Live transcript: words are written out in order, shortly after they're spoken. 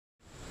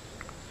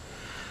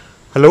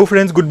Hello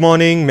friends, good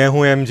morning. मैं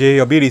हूं MJ.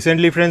 अभी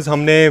रिसेंटली फ्रेंड्स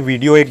हमने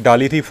वीडियो एक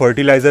डाली थी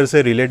फर्टिलाइज़र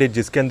से रिलेटेड,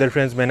 जिसके अंदर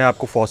फ्रेंड्स मैंने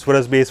आपको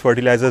फॉस्फोरस बेस्ड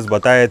फर्टिलाइजर्स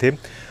बताए थे।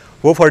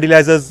 वो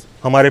फर्टिलाइजर्स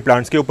हमारे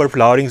प्लांट्स के ऊपर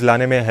फ्लावरिंग्स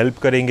लाने में हेल्प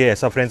करेंगे,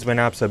 ऐसा फ्रेंड्स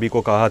मैंने आप सभी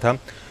को कहा था।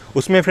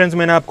 उसमें फ्रेंड्स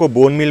मैंने आपको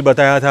बोनमील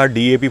बताया था,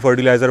 डीएपी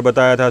फर्टिलाइज़र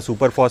बताया था,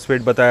 सुपर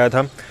फॉस्फेट बताया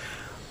था।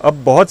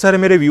 अब बहुत सारे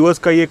मेरे व्यूअर्स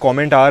का ये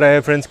कमेंट आ रहा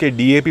है फ्रेंड्स कि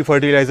डीएपी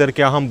फर्टिलाइज़र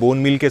क्या हम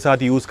बोनमील के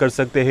साथ यूज़ कर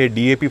सकते हैं,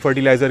 डीएपी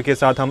फर्टिलाइज़र के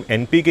साथ हम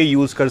एनपीके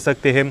यूज़ कर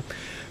सकते हैं,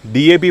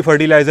 डीएपी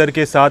फर्टिलाइज़र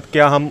के साथ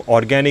क्या हम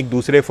ऑर्गेनिक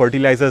दूसरे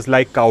फर्टिलाइजर्स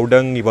लाइक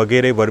काउडंग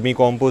वगैरह वर्मी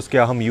कॉम्पोस्ट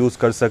क्या हम यूज़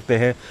कर सकते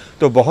हैं।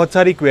 तो बहुत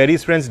सारी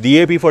क्वेरीज फ्रेंड्स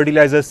डीएपी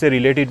फर्टिलाइजर्स से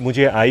रिलेटेड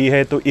मुझे आई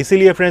है, तो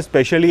इसीलिए फ्रेंड्स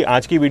स्पेशली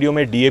आज की वीडियो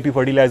में डीएपी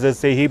फर्टिलाइजर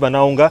से ही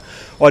बनाऊंगा।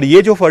 और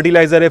ये जो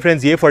फर्टिलाइज़र है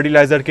फ्रेंड्स, ये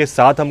फर्टिलाइज़र के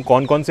साथ हम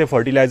कौन कौन से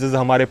फर्टिलाइजर्स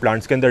हमारे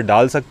प्लांट्स के अंदर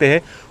डाल सकते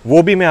हैं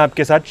वो भी मैं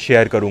आपके साथ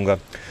शेयर करूँगा।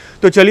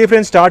 तो चलिए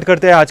फ्रेंड्स स्टार्ट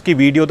करते हैं आज की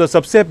वीडियो। तो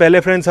सबसे पहले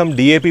फ्रेंड्स हम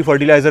डीएपी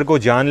फर्टिलाइज़र को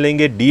जान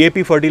लेंगे।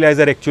 डीएपी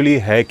फर्टिलाइज़र एक्चुअली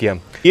है क्या।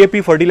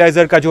 डीएपी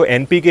फर्टिलाइज़र का जो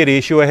एनपीके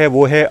रेशियो है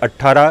वो है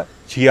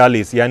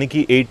 18:46 यानी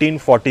कि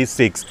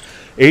 18:46।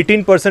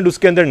 18%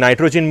 उसके अंदर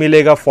नाइट्रोजन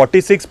मिलेगा,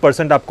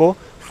 46% आपको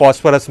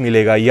फॉस्फोरस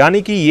मिलेगा।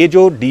 यानी कि ये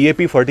जो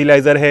डीएपी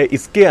फर्टिलाइज़र है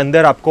इसके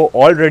अंदर आपको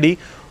ऑलरेडी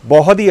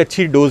बहुत ही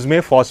अच्छी डोज में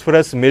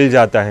फॉस्फोरस मिल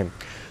जाता है।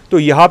 तो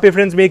यहाँ पे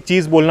फ्रेंड्स मैं एक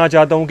चीज़ बोलना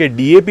चाहता हूँ कि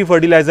डीएपी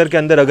फर्टिलाइज़र के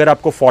अंदर अगर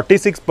आपको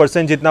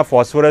 46% जितना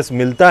फॉस्फोरस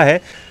मिलता है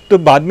तो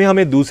बाद में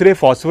हमें दूसरे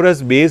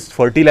फॉस्फोरस बेस्ड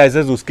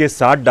फर्टिलाइजर्स उसके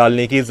साथ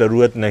डालने की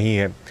ज़रूरत नहीं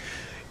है।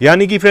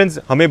 यानी कि फ्रेंड्स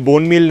हमें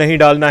बोनमील नहीं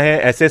डालना है,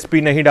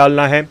 एसएसपी नहीं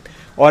डालना है,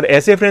 और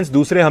ऐसे फ्रेंड्स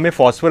दूसरे हमें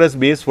फॉस्फोरस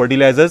बेस्ड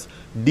फर्टिलाइजर्स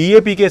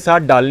डीएपी के साथ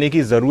डालने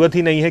की ज़रूरत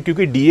ही नहीं है,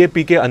 क्योंकि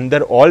डीएपी के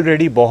अंदर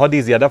ऑलरेडी बहुत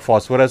ही ज़्यादा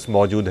फॉस्फोरस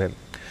मौजूद है।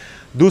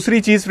 दूसरी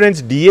चीज़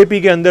फ्रेंड्स, डीएपी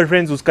के अंदर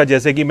फ्रेंड्स उसका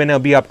जैसे कि मैंने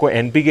अभी आपको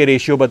एनपीके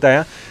रेशियो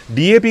बताया,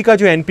 डीएपी का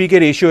जो एनपीके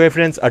रेशियो है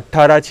फ्रेंड्स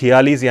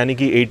 18:46 यानी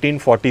कि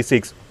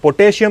 18:46।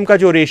 पोटेशियम का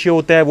जो रेशियो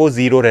होता है वो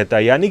 0 रहता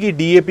है, यानी कि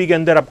डीएपी के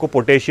अंदर आपको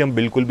पोटेशियम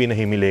बिल्कुल भी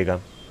नहीं मिलेगा।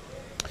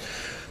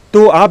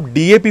 तो आप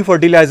डीएपी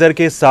फर्टिलाइज़र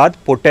के साथ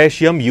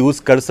पोटेशियम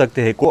यूज़ कर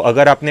सकते हैं। को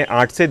अगर आपने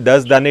 8 से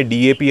 10 दाने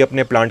डीएपी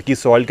अपने प्लांट की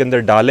सॉइल के अंदर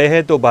डाले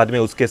हैं तो बाद में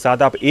उसके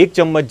साथ आप 1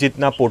 चम्मच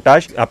जितना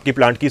पोटाश आपकी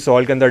प्लांट की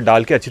सॉइल के अंदर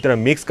डाल के अच्छी तरह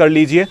मिक्स कर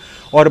लीजिए।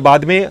 और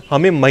बाद में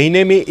हमें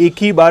महीने में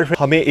एक ही बार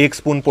हमें 1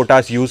 स्पून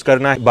पोटाश यूज़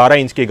करना है 12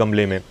 इंच के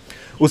गमले में।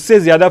 उससे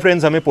ज़्यादा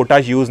फ्रेंड्स हमें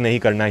पोटाश यूज़ नहीं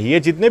करना है। ये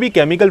जितने भी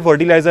केमिकल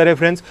फर्टिलाइज़र है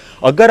फ्रेंड्स,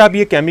 अगर आप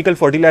ये केमिकल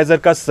फर्टिलाइज़र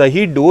का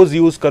सही डोज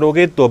यूज़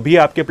करोगे तो भी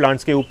आपके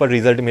प्लांट्स के ऊपर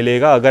रिजल्ट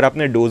मिलेगा। अगर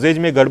आपने डोजेज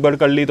में गड़बड़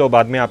कर ली तो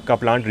बाद में आपका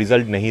प्लांट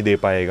रिजल्ट नहीं दे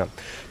पाएगा।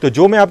 तो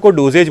जो मैं आपको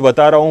डोजेज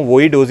बता रहा हूँ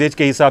वही डोजेज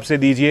के हिसाब से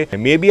दीजिए।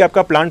 मे बी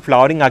आपका प्लांट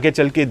फ्लावरिंग आगे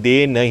चल के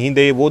दे नहीं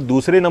दे वो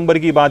दूसरे नंबर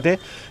की बात है,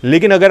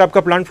 लेकिन अगर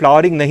आपका प्लांट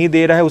फ्लावरिंग नहीं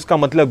दे रहा है उसका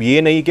मतलब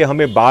ये नहीं कि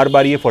हमें बार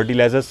बार ये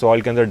फर्टिलाइजर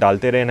सॉइल के अंदर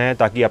डालते रहना है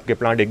ताकि आपके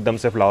प्लांट एकदम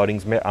से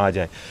फ्लावरिंग्स में आ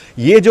जाए।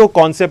 ये जो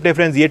कॉन्सेप्ट है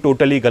फ्रेंड्स ये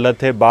टोटली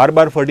गलत है। बार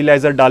बार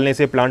फर्टिलाइजर डालने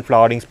से प्लांट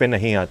फ्लावरिंग्स पे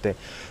नहीं आते।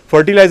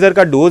 फर्टिलाइजर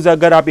का डोज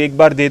अगर आप एक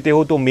बार देते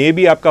हो तो मे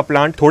बी आपका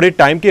प्लांट थोड़े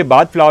टाइम के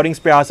बाद फ्लावरिंग्स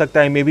पे आ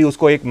सकता है, मे बी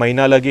उसको 1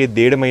 महीना लगे,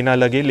 1.5 महीना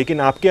लगे, लेकिन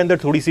आपके अंदर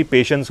थोड़ी सी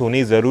पेशेंस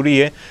होनी ज़रूरी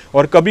है।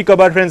 और कभी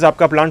कभार फ्रेंड्स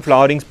आपका प्लांट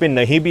फ्लावरिंग्स पे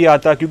नहीं भी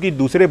आता, क्योंकि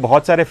दूसरे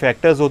बहुत सारे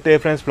फैक्टर्स होते हैं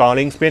फ्रेंड्स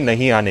फ्लावरिंग्स पे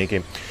नहीं आने के।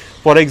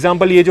 फॉर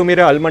एग्जाम्पल ये जो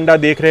मेरा अलमंडा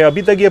देख रहे हैं,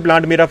 अभी तक ये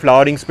प्लांट मेरा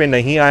फ्लावरिंग्स पे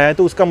नहीं आया है,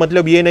 तो उसका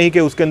मतलब ये नहीं कि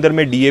उसके अंदर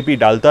मैं डीएपी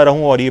डालता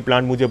रहूं और ये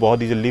प्लांट मुझे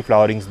बहुत ही जल्दी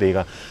फ्लावरिंग्स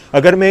देगा।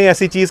 अगर मैं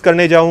ऐसी चीज़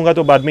करने जाऊंगा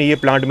तो बाद में ये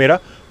प्लांट मेरा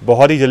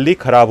बहुत ही जल्दी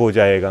खराब हो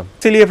जाएगा।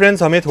 इसीलिए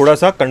फ्रेंड्स हमें थोड़ा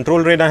सा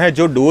कंट्रोल रहना है।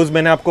 जो डोज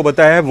मैंने आपको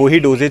बताया है वही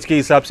डोजेज के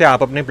हिसाब से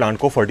आप अपने प्लांट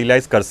को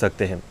फर्टिलाइज कर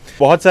सकते हैं।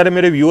 बहुत सारे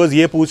मेरे व्यूअर्स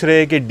ये पूछ रहे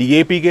हैं कि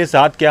डीएपी के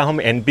साथ क्या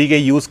हम एनपीके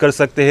यूज़ कर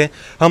सकते हैं,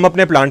 हम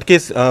अपने प्लांट के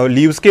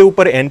लीव्स के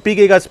ऊपर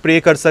एनपीके का स्प्रे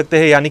कर सकते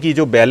हैं, यानी कि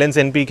जो बैलेंस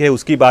एनपीके है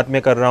उसकी बात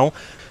मैं कर रहा हूँ।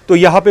 तो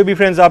यहाँ पे भी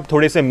फ्रेंड्स आप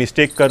थोड़े से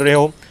मिस्टेक कर रहे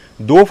हो।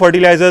 2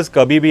 फर्टिलाइजर्स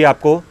कभी भी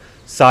आपको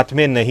साथ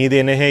में नहीं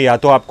देने हैं। या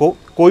तो आपको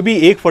कोई भी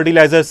एक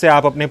फर्टिलाइजर से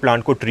आप अपने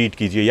प्लांट को ट्रीट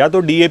कीजिए, या तो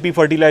डीएपी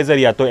फर्टिलाइजर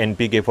या तो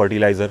NPK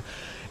fertiliser.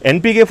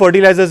 NPK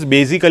fertilisers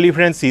basically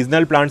friends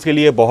seasonal plants के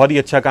लिए बहुत ही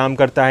अच्छा काम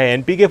करता है।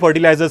 एनपीके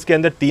फर्टिलाइजर्स के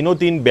अंदर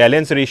तीन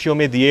बैलेंस रेशियो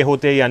में दिए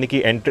होते हैं, यानी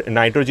कि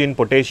नाइट्रोजन,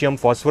 पोटेशियम,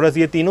 फॉस्फोरस,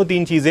 ये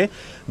तीन चीज़ें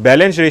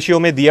बैलेंस रेशियो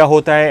में दिया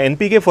होता है।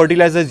 एनपीके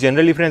फर्टिलाइजर्स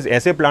जनरली फ्रेंड्स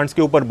ऐसे प्लांट्स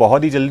के ऊपर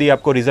बहुत ही जल्दी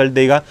आपको रिजल्ट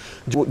देगा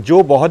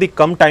जो बहुत ही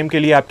कम टाइम के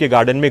लिए आपके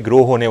गार्डन में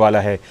ग्रो होने वाला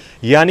है।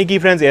 यानी कि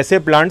फ्रेंड्स ऐसे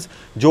प्लांट्स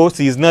जो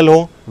सीजनल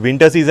हो,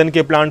 विंटर सीजन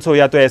के प्लांट्स हो,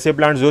 या तो ऐसे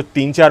प्लांट्स जो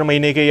 3-4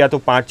 महीने के या तो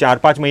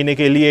 4-5 महीने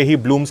के लिए ही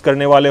ब्लूम्स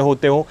करने वाले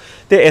होते हो,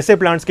 तो ऐसे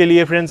प्लांट्स के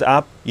लिए फ्रेंड्स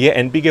आप ये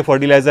एनपीके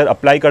फर्टिलाइजर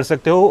अप्लाई कर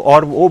सकते हो।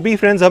 और वो भी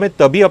फ्रेंड्स हमें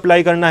तभी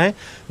अप्लाई करना है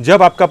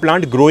जब आपका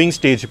प्लांट ग्रोइंग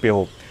स्टेज पे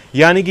हो,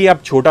 यानी कि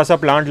आप छोटा सा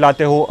प्लांट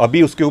लाते हो,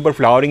 अभी उसके ऊपर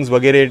फ्लावरिंग्स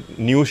वगैरह,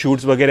 न्यू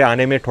शूट्स वगैरह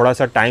आने में थोड़ा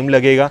सा टाइम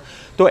लगेगा,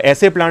 तो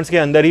ऐसे प्लांट्स के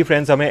अंदर ही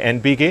फ्रेंड्स हमें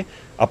एनपीके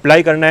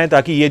अप्लाई करना है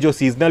ताकि ये जो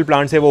सीजनल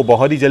प्लांट्स है वो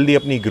बहुत ही जल्दी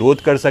अपनी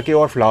ग्रोथ कर सके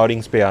और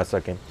फ्लावरिंग्स पे आ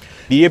सकें।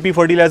 डीएपी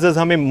फर्टिलाइजर्स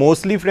हमें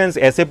मोस्टली फ्रेंड्स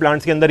ऐसे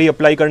प्लांट्स के अंदर ही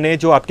अप्लाई करने हैं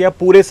जो आपके यहाँ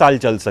पूरे साल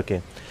चल सके।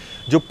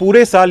 जो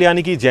पूरे साल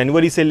यानी कि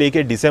जनवरी से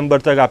लेकर दिसंबर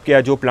तक आपके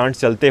यहाँ जो प्लांट्स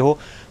चलते हो,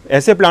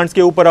 ऐसे प्लांट्स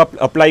के ऊपर आप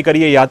अप्लाई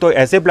करिए। या तो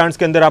ऐसे प्लांट्स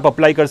के अंदर आप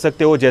अप्लाई कर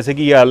सकते हो जैसे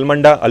कि ये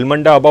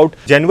अलमंडा अबाउट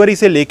जनवरी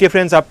से लेके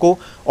फ्रेंड्स आपको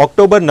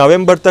अक्टूबर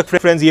नवंबर तक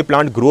फ्रेंड्स ये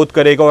प्लांट ग्रोथ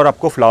करेगा और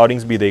आपको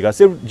फ्लावरिंग्स भी देगा।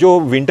 सिर्फ जो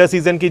विंटर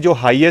सीजन की जो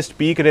हाईएस्ट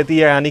पीक रहती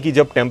है यानी कि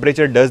जब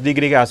टेम्परेचर 10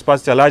 डिग्री के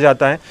आसपास चला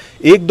जाता है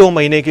 1-2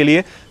 महीने के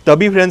लिए,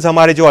 तभी फ्रेंड्स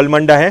हमारे जो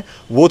अलमंडा है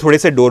वो थोड़े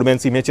से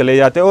डोरमेंसी में चले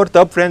जाते हैं और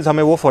तब फ्रेंड्स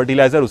हमें वो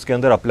फर्टिलाइजर उसके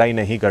अंदर अप्लाई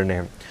नहीं करने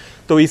हैं।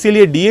 तो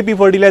इसीलिए डीएपी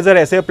फर्टिलाइजर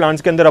ऐसे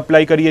प्लांट्स के अंदर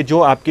अप्लाई करिए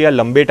जो आपके यहाँ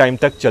लंबे टाइम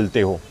तक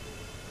चलते हो।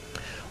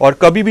 और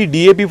कभी भी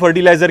डीएपी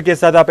फर्टिलाइजर के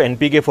साथ आप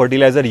एनपीके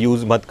फर्टिलाइजर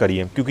यूज़ मत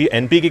करिए, क्योंकि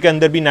एनपीके के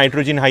अंदर भी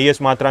नाइट्रोजन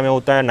हाईएस्ट मात्रा में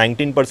होता है।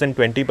 19%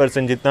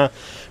 20% जितना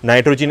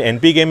नाइट्रोजन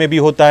एनपीके में भी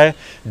होता है।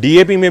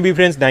 डीएपी में भी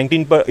फ्रेंड्स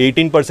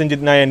 18%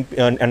 जितना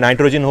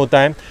नाइट्रोजन होता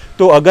है।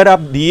 तो अगर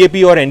आप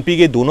डीएपी और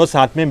एनपीके दोनों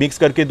साथ में मिक्स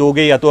करके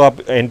दोगे या तो आप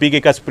एनपीके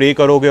का स्प्रे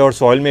करोगे और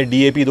सॉइल में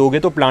डीएपी दोगे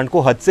तो प्लांट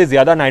को हद से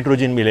ज़्यादा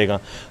नाइट्रोजन मिलेगा।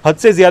 हद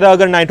से ज़्यादा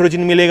अगर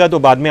नाइट्रोजन मिलेगा तो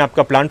बाद में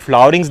आपका प्लांट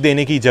फ्लावरिंग्स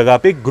देने की जगह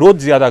पे ग्रोथ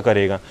ज़्यादा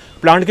करेगा।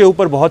 प्लांट के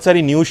ऊपर बहुत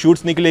सारी न्यू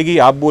शूट्स निकलेगी।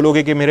 आप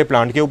बोलोगे कि मेरे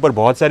प्लांट के ऊपर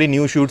बहुत सारी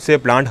न्यू शूट्स है,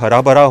 प्लांट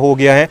हरा भरा हो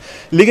गया है,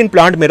 लेकिन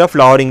प्लांट मेरा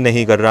फ्लावरिंग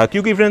नहीं कर रहा,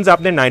 क्योंकि फ्रेंड्स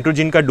आपने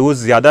नाइट्रोजन का डोज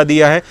ज़्यादा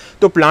दिया है।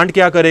 तो प्लांट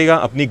क्या करेगा,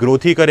 अपनी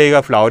ग्रोथ ही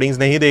करेगा, फ्लावरिंग्स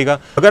नहीं देगा।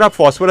 अगर आप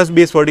फॉस्फोरस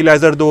बेस्ड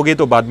फर्टिलाइजर दोगे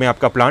तो बाद में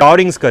आपका प्लांट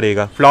फ्लावरिंग्स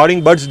करेगा,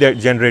 फ्लावरिंग बड्स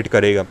जनरेट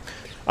करेगा।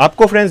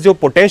 आपको फ्रेंड्स जो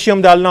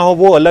पोटेशियम डालना हो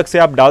वो अलग से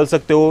आप डाल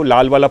सकते हो,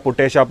 लाल वाला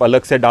पोटेश आप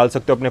अलग से डाल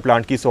सकते हो अपने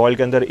प्लांट की सॉइल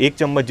के अंदर। 1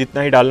 चम्मच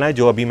जितना ही डालना है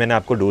जो अभी मैंने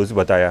आपको डोज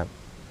बताया।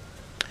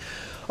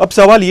 अब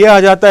सवाल ये आ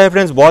जाता है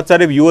फ्रेंड्स, बहुत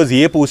सारे व्यूअर्स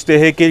ये पूछते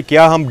हैं कि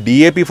क्या हम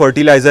डीएपी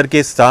फर्टिलाइजर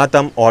के साथ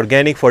हम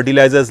organic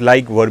fertilisers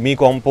like vermi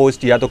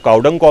compost या तो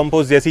काउडंग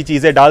कॉम्पोस्ट जैसी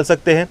चीज़ें डाल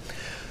सकते हैं।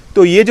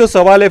 तो ये जो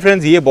सवाल है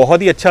फ्रेंड्स ये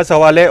बहुत ही अच्छा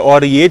सवाल है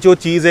और ये जो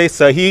चीज़ है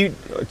सही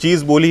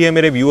चीज़ बोली है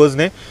मेरे व्यूअर्स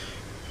ने।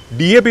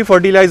 डीएपी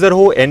फर्टिलाइज़र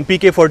हो,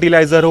 एनपीके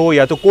फर्टिलाइज़र हो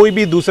या तो कोई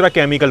भी दूसरा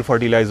केमिकल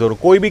फर्टिलाइज़र हो,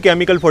 कोई भी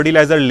केमिकल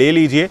फर्टिलाइज़र ले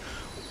लीजिए।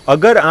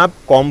 अगर आप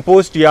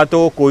कॉम्पोस्ट या तो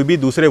कोई भी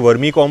दूसरे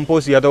वर्मी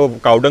कॉम्पोस्ट या तो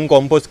काउडंग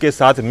कॉम्पोस्ट के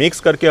साथ मिक्स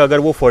करके अगर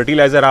वो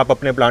फर्टिलाइज़र आप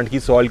अपने प्लांट की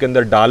सॉइल के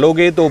अंदर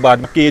डालोगे तो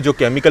बाद के जो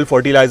केमिकल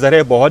फर्टिलाइज़र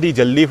है बहुत ही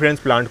जल्दी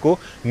फ्रेंड्स प्लांट को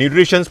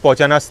न्यूट्रिशंस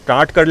पहुंचाना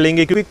स्टार्ट कर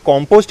लेंगे, क्योंकि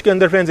कॉम्पोस्ट के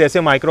अंदर फ्रेंड्स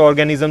ऐसे माइक्रो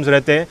ऑर्गेनिजम्स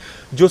रहते हैं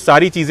जो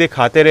सारी चीज़ें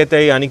खाते रहते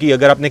हैं। यानी कि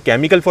अगर आपने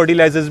केमिकल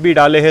फर्टिलाइजर्स भी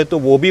डाले हैं तो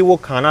वो भी वो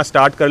खाना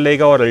स्टार्ट कर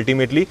लेगा और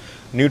अल्टीमेटली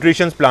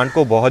न्यूट्रिशंस प्लांट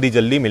को बहुत ही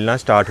जल्दी मिलना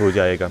स्टार्ट हो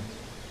जाएगा।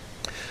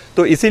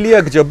 तो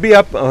इसीलिए जब भी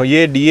आप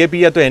ये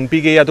डीएपी या तो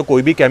एनपीके या तो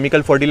कोई भी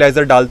केमिकल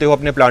फर्टिलाइज़र डालते हो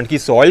अपने प्लांट की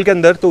सॉइल के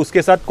अंदर तो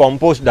उसके साथ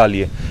कॉम्पोस्ट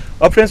डालिए।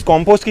 अब फ्रेंड्स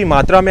कॉम्पोस्ट की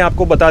मात्रा मैं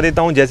आपको बता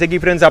देता हूँ। जैसे कि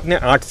फ्रेंड्स आपने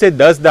 8 से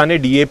 10 दाने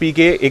डीएपी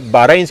के एक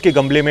 12 इंच के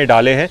गमले में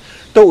डाले हैं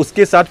तो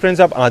उसके साथ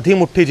फ्रेंड्स आप आधी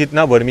मुट्ठी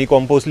जितना वर्मी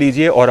कॉम्पोस्ट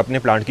लीजिए और अपने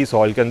प्लांट की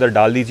सॉइल के अंदर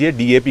डाल दीजिए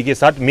डीएपी के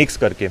साथ मिक्स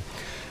करके।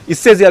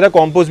 इससे ज़्यादा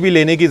कॉम्पोस्ट भी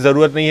लेने की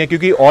ज़रूरत नहीं है,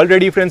 क्योंकि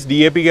ऑलरेडी फ्रेंड्स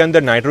डीएपी के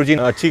अंदर नाइट्रोजन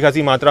अच्छी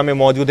खासी मात्रा में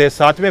मौजूद है।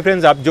 साथ में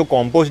फ्रेंड्स आप जो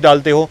कॉम्पोस्ट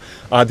डालते हो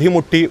आधी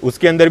मुट्ठी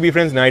उसके अंदर भी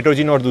फ्रेंड्स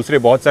नाइट्रोजन और दूसरे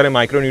बहुत सारे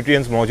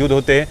माइक्रोन्यूट्रिएंट्स मौजूद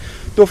होते हैं।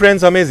 तो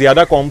फ्रेंड्स हमें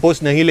ज़्यादा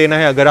कॉम्पोस्ट नहीं लेना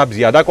है। अगर आप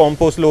ज़्यादा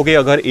कॉम्पोस्ट लोगे,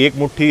 अगर 1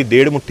 मुट्ठी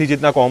 1.5 मुट्ठी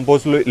जितना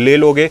कॉम्पोस्ट ले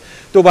लोगे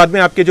तो बाद में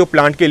आपके जो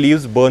प्लांट के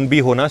लीव्स बर्न भी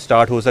होना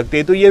स्टार्ट हो सकते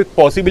हैं। तो ये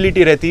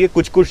पॉसिबिलिटी रहती है।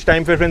 कुछ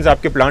टाइम पे फ्रेंड्स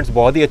आपके प्लांट्स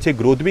बहुत ही अच्छे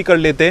ग्रोथ भी कर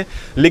लेते हैं,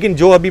 लेकिन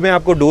जो अभी मैं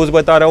आपको डोज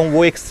बता रहा हूँ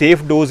वो एक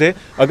सेफ डोज है।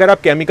 अगर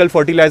आप केमिकल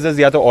फर्टिलाइजर्स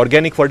या तो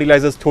ऑर्गेनिक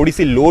फर्टिलाइजर्स थोड़ी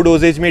सी लो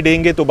डोजेज में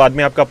देंगे तो बाद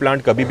में आपका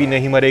प्लांट कभी भी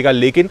नहीं मरेगा,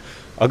 लेकिन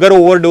अगर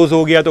ओवरडोज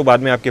हो गया तो बाद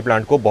में आपके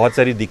प्लांट को बहुत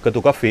सारी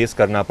दिक्कतों का फेस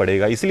करना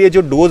पड़ेगा। इसलिए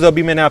जो डोज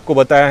अभी मैंने आपको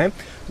बताया है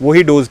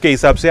वही डोज के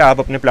हिसाब से आप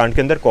अपने प्लांट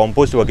के अंदर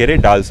कॉम्पोस्ट वगैरह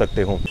डाल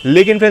सकते हो।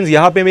 लेकिन फ्रेंड्स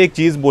यहाँ पे मैं एक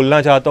चीज़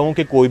बोलना चाहता हूँ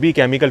कि कोई भी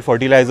केमिकल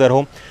फर्टिलाइज़र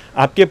हो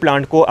आपके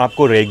प्लांट को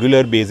आपको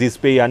रेगुलर बेसिस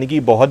पे यानी कि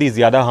बहुत ही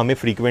ज़्यादा हमें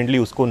फ्रीक्वेंटली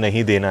उसको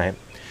नहीं देना है।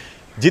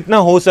 जितना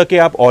हो सके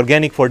आप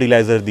ऑर्गेनिक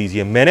फर्टिलाइज़र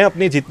दीजिए। मैंने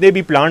अपने जितने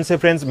भी प्लांट्स हैं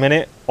फ्रेंड्स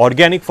मैंने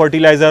ऑर्गेनिक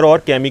फर्टिलाइज़र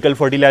और केमिकल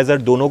फर्टिलाइज़र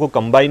दोनों को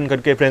कंबाइन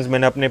करके फ्रेंड्स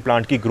मैंने अपने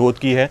प्लांट की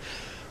ग्रोथ की है।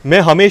 मैं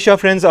हमेशा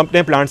फ्रेंड्स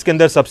अपने प्लांट्स के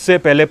अंदर सबसे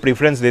पहले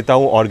प्रेफरेंस देता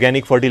हूँ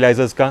ऑर्गेनिक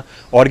फर्टिलाइजर्स का।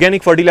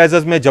 ऑर्गेनिक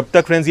फर्टिलाइजर्स में जब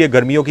तक फ्रेंड्स ये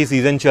गर्मियों की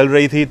सीज़न चल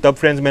रही थी तब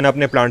फ्रेंड्स मैंने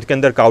अपने प्लांट के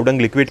अंदर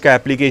काउडंग लिक्विड का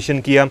एप्लीकेशन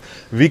किया।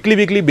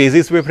 वीकली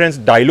बेसिस पे फ्रेंड्स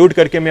डाइल्यूट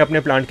करके मैं अपने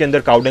प्लांट के अंदर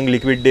काउडंग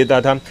लिक्विड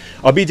देता था।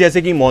 अभी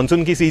जैसे कि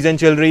मानसून की सीज़न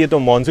चल रही है तो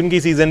मानसून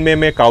की सीज़न में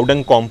मैं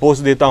काउडंग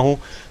कॉम्पोस्ट देता हूँ।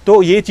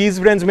 तो ये चीज़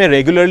फ्रेंड्स मैं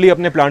रेगुलरली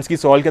अपने प्लांट्स की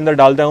सॉइल के अंदर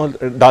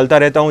डालता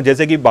रहता हूँ।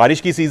 जैसे कि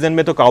बारिश की सीज़न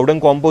में तो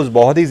काउडंग कॉम्पोस्ट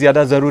बहुत ही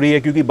ज़्यादा ज़रूरी है,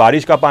 क्योंकि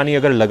बारिश का पानी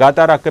अगर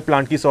लगातार आपके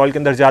प्लांट की सॉइल के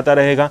अंदर जाता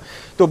रहेगा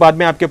तो बाद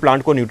में आपके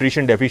प्लांट को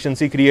न्यूट्रिशन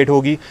डेफिशिएंसी क्रिएट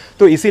होगी।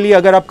 तो इसीलिए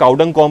अगर आप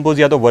काउडंग कॉम्पोस्ट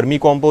या तो वर्मी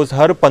कॉम्पोस्ट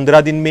हर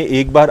 15 दिन में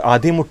एक बार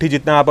आधी मुट्ठी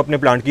जितना आप अपने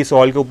प्लांट की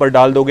सॉइल के ऊपर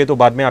डाल दोगे तो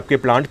बाद में आपके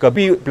प्लांट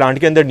कभी प्लांट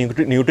के अंदर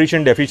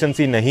न्यूट्रिशन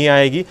डेफिशिएंसी नहीं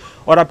आएगी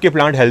और आपके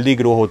प्लांट हेल्दी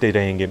ग्रो होते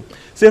रहेंगे।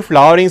 सिर्फ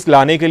फ्लावरिंग्स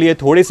लाने के लिए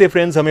थोड़े से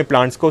फ्रेंड्स हमें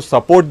प्लांट्स को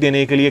सपोर्ट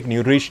देने के लिए, एक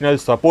न्यूट्रिशनल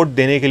सपोर्ट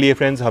देने के लिए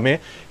फ्रेंड्स हमें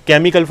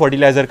केमिकल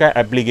फर्टिलाइजर का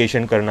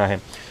एप्लीकेशन करना है।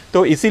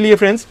 तो इसीलिए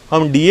फ्रेंड्स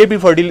हम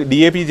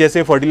डीएपी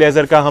जैसे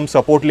फर्टिलाइजर का हम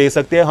सपोर्ट ले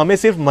सकते हैं। हमें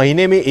सिर्फ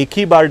महीने में एक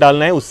ही बार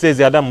डालना है, उससे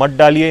ज़्यादा मत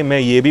डालिए। मैं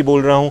ये भी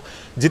बोल रहा हूँ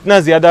जितना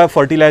ज़्यादा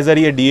फर्टिलाइजर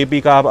या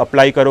डीएपी का आप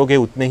अप्लाई करोगे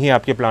उतने ही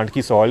आपके प्लांट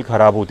की सॉइल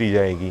ख़राब होती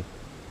जाएगी।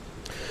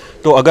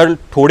 तो अगर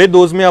थोड़े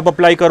डोज में आप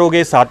अप्लाई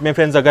करोगे, साथ में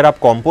फ्रेंड्स अगर आप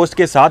कंपोस्ट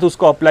के साथ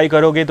उसको अप्लाई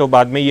करोगे, तो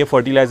बाद में ये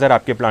फर्टिलाइज़र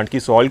आपके प्लांट की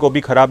सॉइल को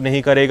भी ख़राब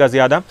नहीं करेगा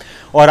ज़्यादा,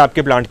 और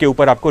आपके प्लांट के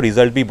ऊपर आपको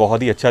रिजल्ट भी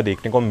बहुत ही अच्छा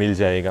देखने को मिल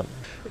जाएगा।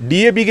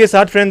 डीएपी के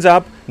साथ फ्रेंड्स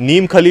आप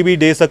नीम खली भी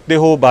दे सकते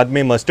हो, बाद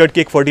में मस्टर्ड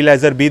केक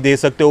फर्टिलाइज़र भी दे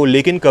सकते हो,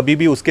 लेकिन कभी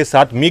भी उसके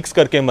साथ मिक्स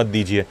करके मत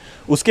दीजिए।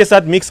 उसके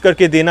साथ मिक्स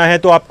करके देना है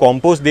तो आप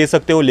कंपोस्ट दे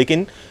सकते हो,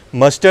 लेकिन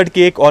मस्टर्ड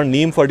केक और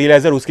नीम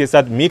फर्टिलाइज़र उसके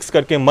साथ मिक्स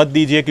करके मत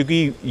दीजिए,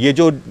 क्योंकि ये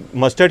जो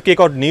मस्टर्ड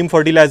केक और नीम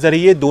फर्टिलाइज़र है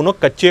ये दोनों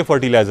कच्चे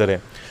फर्टिलाइज़र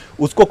है,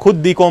 उसको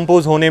खुद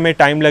डिकम्पोज होने में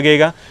टाइम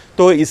लगेगा।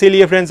 तो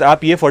इसीलिए फ्रेंड्स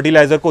आप ये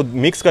फर्टिलाइज़र को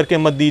मिक्स करके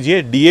मत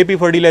दीजिए। डीएपी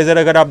फर्टिलाइज़र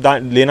अगर आप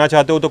लेना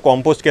चाहते हो तो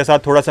कंपोस्ट के साथ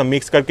थोड़ा सा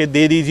मिक्स करके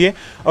दे दीजिए,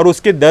 और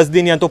उसके 10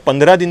 दिन या तो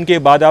 15 दिन के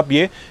बाद आप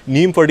ये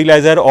नीम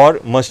फर्टिलाइज़र और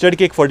मस्टर्ड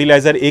केक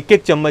फर्टिलाइज़र एक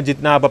एक चम्मच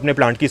जितना आप अपने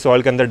प्लांट की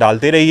सॉइल के अंदर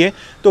डालते रहिए।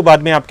 तो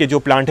बाद में आपके जो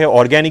प्लांट है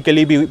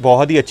ऑर्गेनिकली भी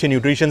बहुत ही अच्छे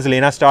न्यूट्रिशंस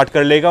लेना स्टार्ट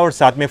कर लेगा, और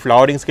साथ में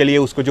फ्लावरिंग्स के लिए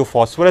उसको जो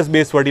फॉस्फोरस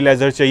बेस्ड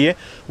फर्टिलाइज़र चाहिए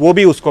वो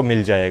भी उसको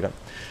मिल जाएगा।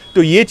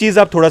 तो ये चीज़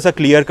आप थोड़ा सा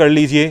क्लियर कर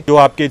लीजिए। जो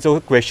आपके जो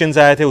क्वेश्चंस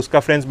आए थे उसका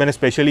फ्रेंड्स मैंने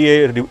स्पेशली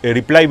ये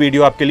रिप्लाई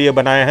वीडियो आपके लिए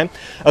बनाया है।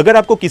 अगर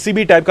आपको किसी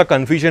भी टाइप का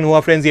कन्फ्यूजन हुआ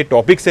फ्रेंड्स ये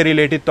टॉपिक से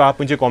रिलेटेड, तो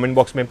आप मुझे कमेंट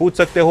बॉक्स में पूछ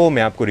सकते हो,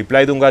 मैं आपको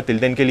रिप्लाई दूंगा। टिल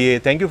देन के लिए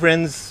थैंक यू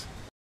फ्रेंड्स।